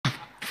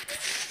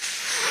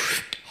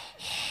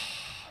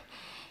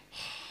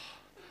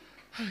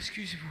Oh,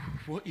 excuse me,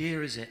 what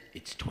year is it?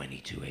 It's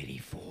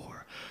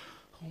 2284.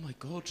 Oh my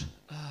God,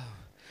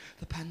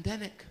 the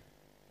pandemic.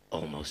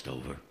 Almost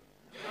over.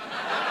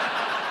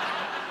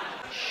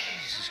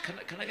 Jesus,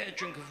 can I get a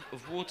drink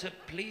of water,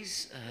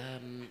 please?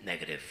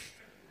 Negative.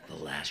 The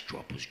last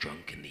drop was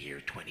drunk in the year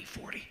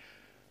 2040.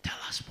 Tell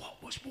us,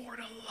 what was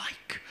water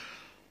like?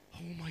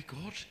 Oh my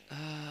God,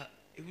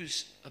 it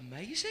was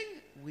amazing.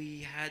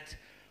 We had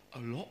a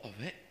lot of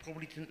it.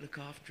 Probably didn't look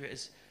after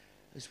it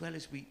as well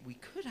as we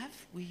could have.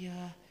 We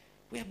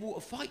had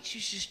water fights.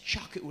 Used to just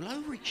chuck it all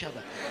over each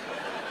other.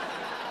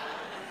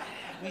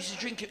 We used to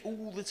drink it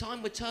all the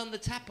time. We'd turn the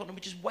tap on and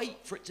we'd just wait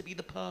for it to be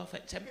the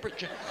perfect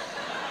temperature.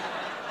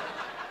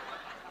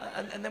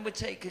 And then we'd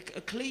take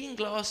a clean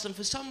glass and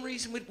for some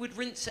reason we'd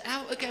rinse it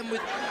out again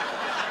with...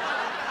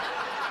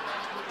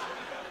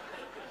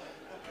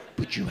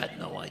 But you had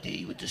no idea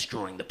you were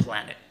destroying the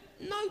planet.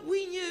 No,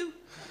 we knew.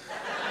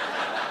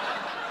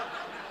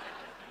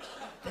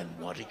 Then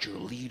what did your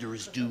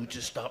leaders do to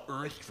stop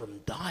Earth from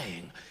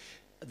dying?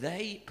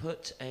 They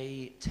put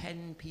a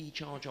 10p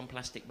charge on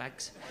plastic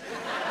bags.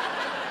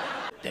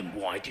 Then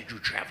why did you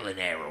travel in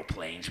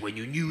aeroplanes when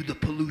you knew the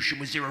pollution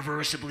was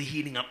irreversibly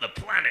heating up the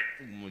planet?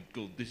 Oh my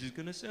God, this is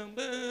gonna sound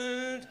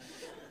bad.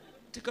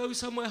 To go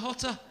somewhere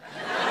hotter.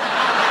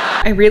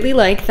 I really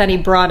like that he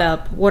brought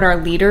up what our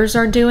leaders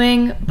are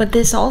doing, but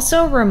this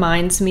also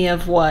reminds me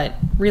of what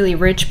really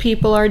rich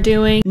people are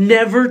doing.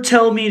 Never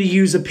tell me to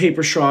use a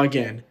paper straw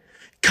again.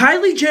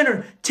 Kylie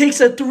Jenner takes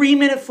a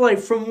 3-minute flight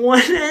from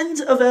one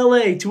end of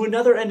LA to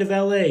another end of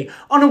LA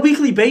on a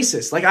weekly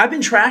basis. Like, I've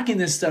been tracking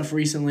this stuff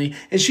recently,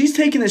 and she's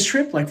taken this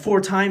trip like 4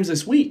 times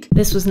this week.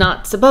 This was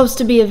not supposed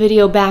to be a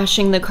video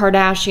bashing the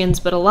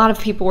Kardashians, but a lot of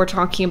people were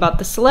talking about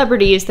the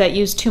celebrities that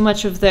use too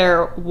much of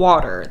their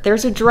water.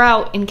 There's a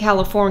drought in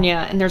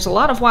California, and there's a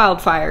lot of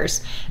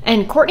wildfires,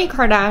 and Kourtney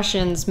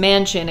Kardashian's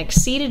mansion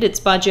exceeded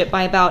its budget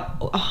by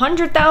about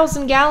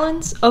 100,000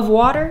 gallons of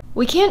water.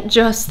 We can't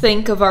just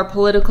think of our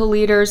political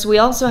leaders, we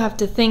also have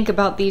to think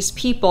about these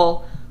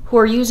people who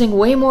are using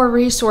way more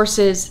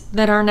resources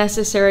that are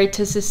necessary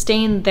to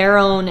sustain their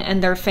own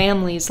and their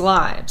families'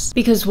 lives.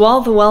 Because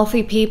while the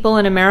wealthy people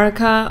in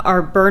America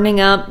are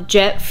burning up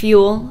jet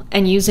fuel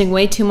and using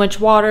way too much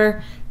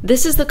water,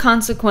 this is the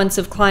consequence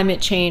of climate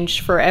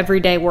change for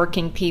everyday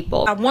working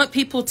people. I want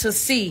people to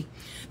see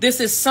this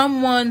is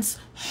someone's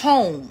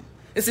home.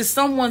 This is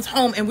someone's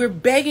home, and we're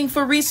begging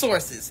for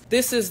resources.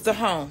 This is the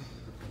home.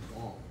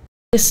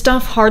 This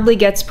stuff hardly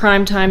gets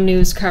primetime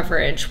news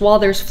coverage. While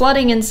there's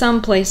flooding in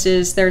some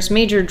places, there's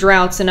major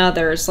droughts in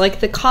others, like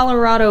the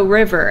Colorado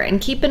River.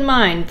 And keep in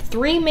mind,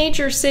 3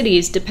 major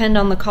cities depend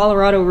on the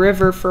Colorado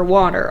River for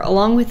water,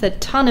 along with a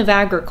ton of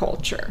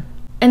agriculture.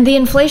 And the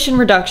Inflation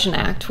Reduction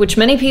Act, which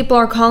many people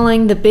are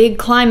calling the big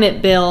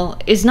climate bill,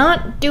 is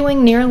not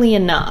doing nearly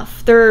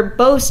enough. They're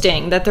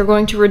boasting that they're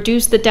going to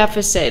reduce the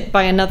deficit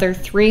by another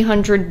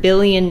 $300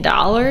 billion,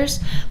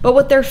 but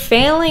what they're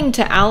failing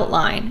to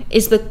outline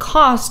is the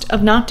cost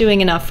of not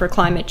doing enough for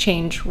climate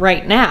change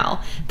right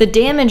now. The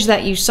damage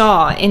that you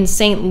saw in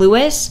St.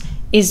 Louis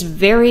is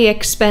very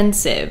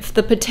expensive.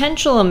 The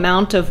potential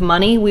amount of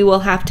money we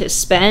will have to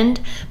spend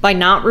by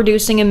not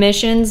reducing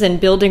emissions and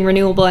building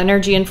renewable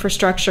energy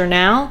infrastructure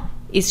now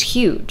is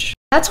huge.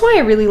 That's why I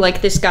really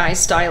like this guy's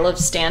style of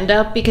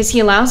stand-up, because he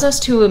allows us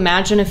to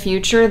imagine a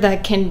future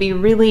that can be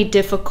really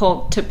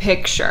difficult to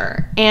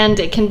picture. And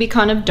it can be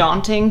kind of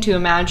daunting to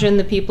imagine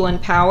the people in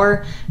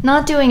power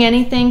not doing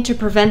anything to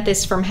prevent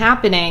this from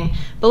happening,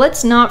 but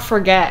let's not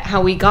forget how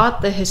we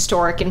got the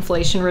historic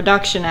Inflation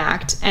Reduction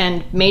Act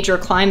and major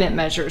climate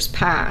measures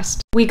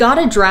passed. We got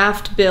a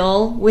draft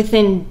bill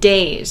within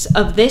days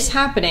of this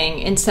happening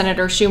in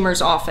Senator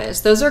Schumer's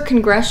office. Those are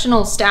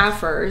congressional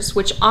staffers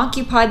which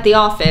occupied the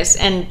office,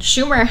 and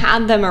Schumer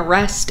had them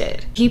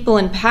arrested. People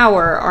in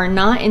power are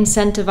not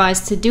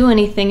incentivized to do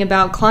anything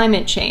about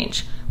climate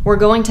change. We're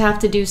going to have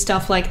to do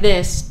stuff like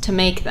this to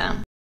make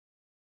them.